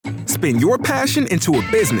Spin your passion into a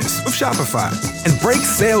business with Shopify and break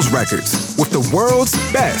sales records with the world's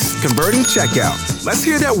best converting checkout. Let's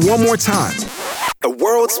hear that one more time. The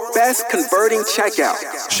world's best converting checkout.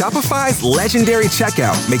 Shopify's legendary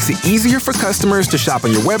checkout makes it easier for customers to shop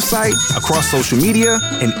on your website, across social media,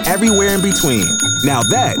 and everywhere in between. Now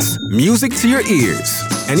that's music to your ears.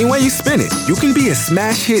 Any way you spin it, you can be a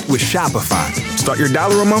smash hit with Shopify. Start your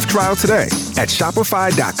 $1 a month trial today at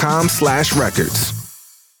shopify.com/records.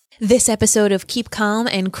 This episode of Keep Calm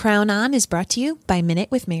and Crown On is brought to you by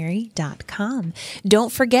MinuteWithMary.com.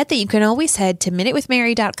 Don't forget that you can always head to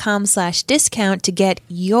MinuteWithMary.com/discount to get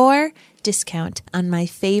your discount on my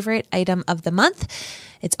favorite item of the month.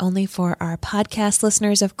 It's only for our podcast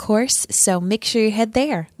listeners, of course, so make sure you head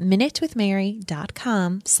there,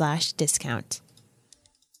 MinuteWithMary.com/discount.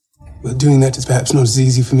 Well, doing that is perhaps not as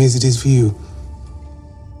easy for me as it is for you.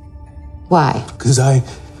 Why? Because I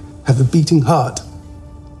have a beating heart.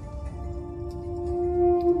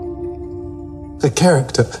 A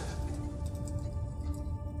character.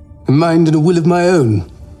 A mind and a will of my own.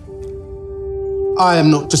 I am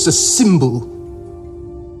not just a symbol.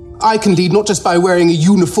 I can lead not just by wearing a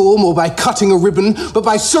uniform or by cutting a ribbon, but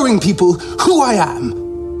by showing people who I am.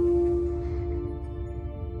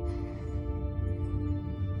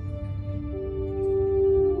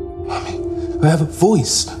 I have a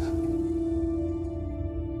voice.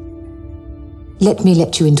 Let me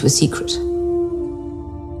let you into a secret.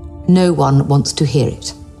 No one wants to hear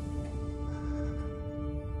it.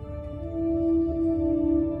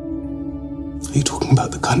 Are you talking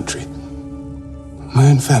about the country?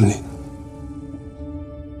 My own family?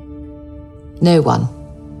 No one.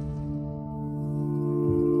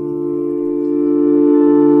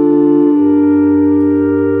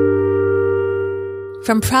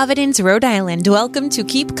 From Providence, Rhode Island, welcome to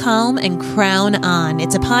Keep Calm and Crown On.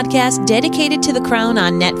 It's a podcast dedicated to the crown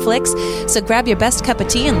on Netflix, so grab your best cup of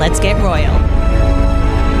tea and let's get royal.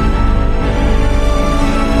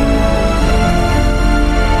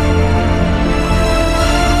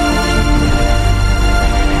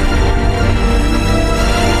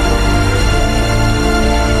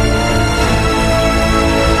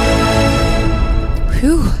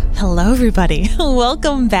 Whew. Hello, everybody.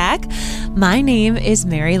 Welcome back. My name is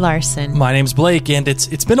Mary Larson. My name's Blake, and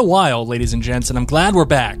it's been a while, ladies and gents, and I'm glad we're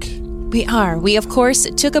back. We are. We, of course,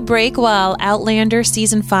 took a break while Outlander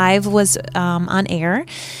Season 5 was on air.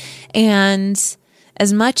 And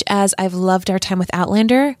as much as I've loved our time with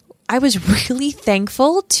Outlander, I was really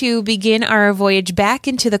thankful to begin our voyage back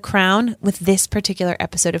into the crown with this particular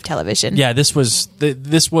episode of television. Yeah, this was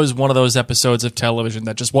one of those episodes of television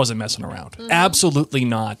that just wasn't messing around. Mm-hmm. Absolutely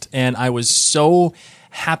not. And I was so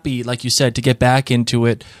happy, like you said, to get back into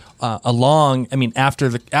it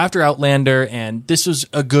after Outlander, and this was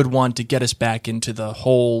a good one to get us back into the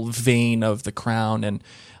whole vein of the crown. And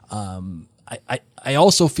I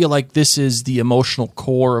also feel like this is the emotional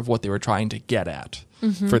core of what they were trying to get at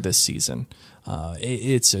for this season.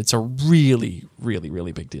 It's a really, really,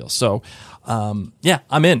 really big deal. So, yeah,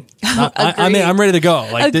 I'm in. I'm ready to go.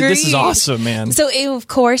 Like this is awesome, man. So, of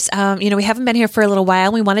course, we haven't been here for a little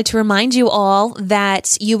while. We wanted to remind you all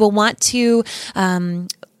that you will want to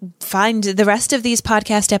find the rest of these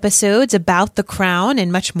podcast episodes about the crown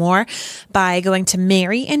and much more by going to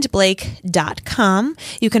maryandblake.com.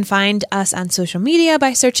 You can find us on social media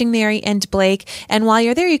by searching Mary and Blake. And while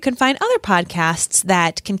you're there, you can find other podcasts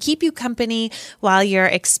that can keep you company while you're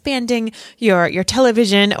expanding your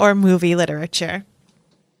television or movie literature.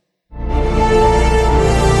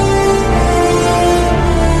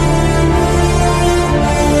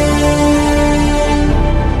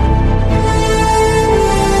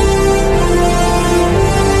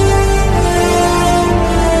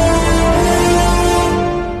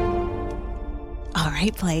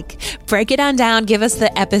 Right, Blake, break it on down. Give us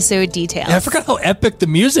the episode details. Yeah, I forgot how epic the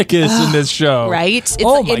music is in this show. Right?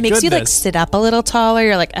 It makes you like sit up a little taller.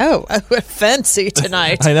 You're like, oh, we're fancy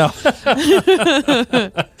tonight. I know.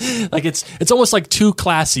 Like it's almost like too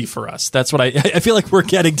classy for us. That's what I feel like we're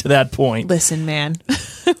getting to that point. Listen, man,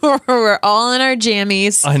 we're all in our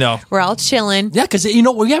jammies. I know. We're all chilling. Yeah, because we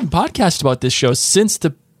haven't podcasted about this show since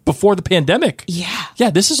before the pandemic. Yeah.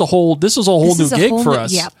 This is a whole new gig for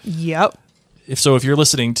us. Yep. If you're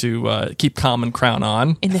listening to Keep Calm and Crown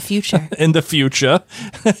On. In the future.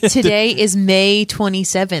 Today is May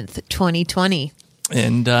 27th, 2020.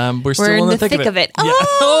 And we're still in the thick of it. Yeah.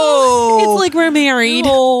 Oh, it's like we're married.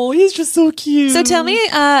 Oh, he's just so cute. So tell me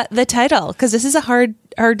the title, because this is a hard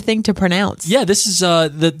thing to pronounce. Yeah, this is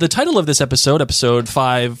the title of this episode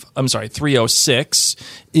 306,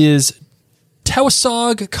 is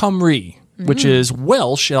Tywysog Cymru. which is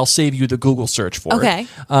Welsh, and I'll save you the Google search for Okay.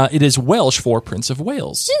 it. It is Welsh for Prince of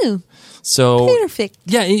Wales. Ooh, So perfect.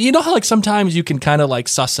 yeah, you know how like sometimes you can kind of like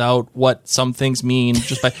suss out what some things mean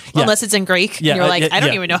just by Unless it's in Greek. Yeah, You're like, I don't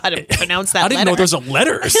yeah. even know how to pronounce that I didn't know letter. those are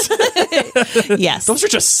letters. Yes. Those are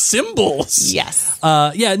just symbols. Yes.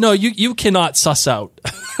 No, you cannot suss out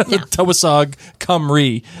Tywysog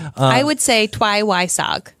Cymru. I would say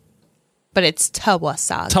Tywysog, but it's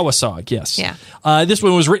Tywysog. Tywysog, yes. Yeah. This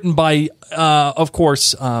one was written by, of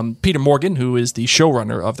course, Peter Morgan, who is the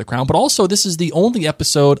showrunner of The Crown, but also this is the only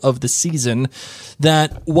episode of the season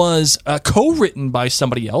that was co-written by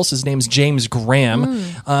somebody else. His name's James Graham.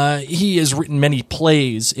 He has written many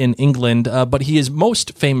plays in England, but he is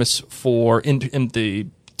most famous for, in the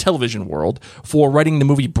television world, for writing the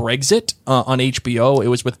movie Brexit on HBO. It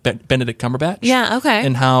was with Benedict Cumberbatch. Yeah, okay.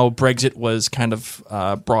 And how Brexit was kind of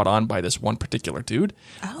brought on by this one particular dude.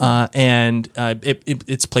 And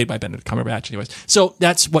it's played by Benedict Cumberbatch anyways. So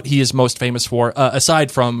that's what he is most famous for,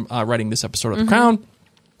 aside from writing this episode of The Crown.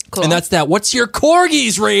 Cool. And that's that. What's your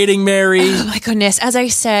Corgis rating, Mary? Oh my goodness. As I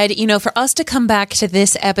said, for us to come back to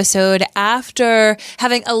this episode after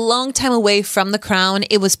having a long time away from The Crown,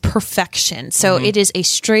 it was perfection. So it is a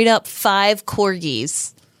straight up 5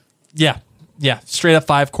 corgis. Yeah. Straight up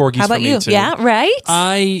 5 Corgis How about for me you? too. Yeah, right?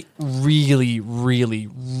 I really, really,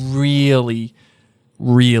 really,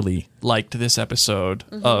 really liked this episode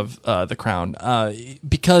of The Crown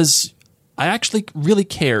because I actually really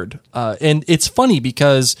cared. And it's funny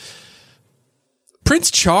because Prince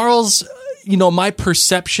Charles, my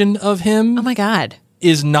perception of him Oh my God.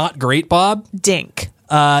 is not great, Bob. Dink.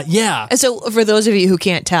 Yeah. So for those of you who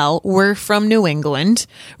can't tell, we're from New England.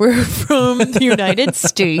 We're from the United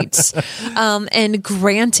States. And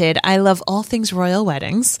granted, I love all things royal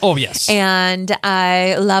weddings. Oh, yes. And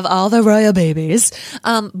I love all the royal babies.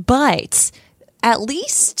 But at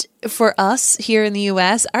least for us here in the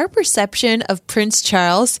U.S., our perception of Prince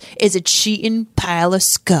Charles is a cheating pile of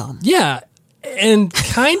scum. Yeah. And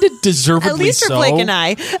kind of deservedly At least for so. Blake and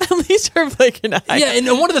I. At least for Blake and I. Yeah, and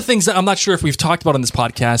one of the things that I'm not sure if we've talked about on this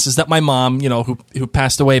podcast is that my mom, who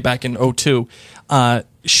passed away back in 2002,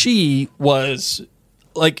 she was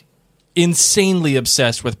like insanely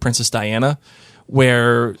obsessed with Princess Diana,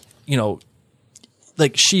 where,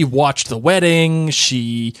 like she watched the wedding,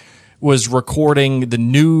 she was recording the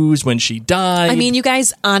news when she died. I mean, you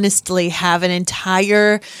guys honestly have an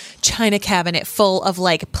entire china cabinet full of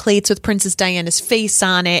like plates with Princess Diana's face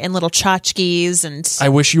on it and little tchotchkes. And I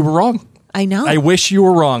wish you were wrong. I know. I wish you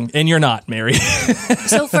were wrong, and you're not, Mary.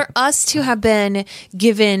 So for us to have been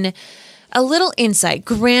given a little insight,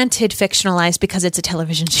 granted fictionalized because it's a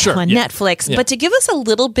television show on Netflix, but to give us a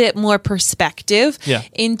little bit more perspective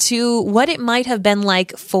into what it might have been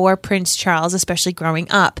like for Prince Charles, especially growing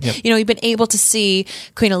up. You've been able to see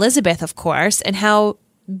Queen Elizabeth, of course, and how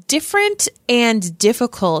different and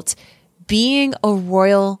difficult being a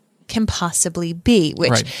royal can possibly be,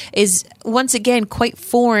 which is once again quite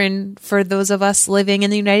foreign for those of us living in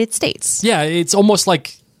the United States. Yeah, it's almost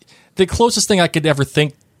like the closest thing I could ever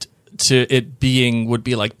think to it being would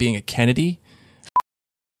be like being a Kennedy.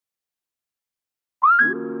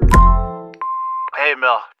 Hey,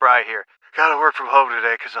 Mel, Bri here. Gotta work from home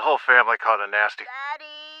today because the whole family caught a nasty. Daddy!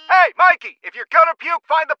 Hey, Mikey, if you're gonna puke,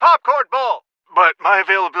 find the popcorn bowl! But my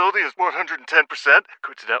availability is 110%.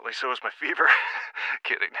 Coincidentally, so is my fever.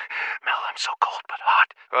 Kidding. Mel, I'm so cold but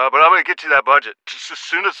hot. But I'm gonna get you that budget just as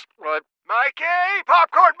soon as... Mikey,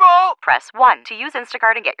 popcorn bowl! Press 1 to use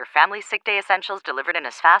Instacart and get your family's sick day essentials delivered in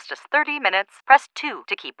as fast as 30 minutes. Press 2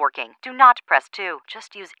 to keep working. Do not press 2.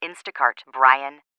 Just use Instacart, Brian.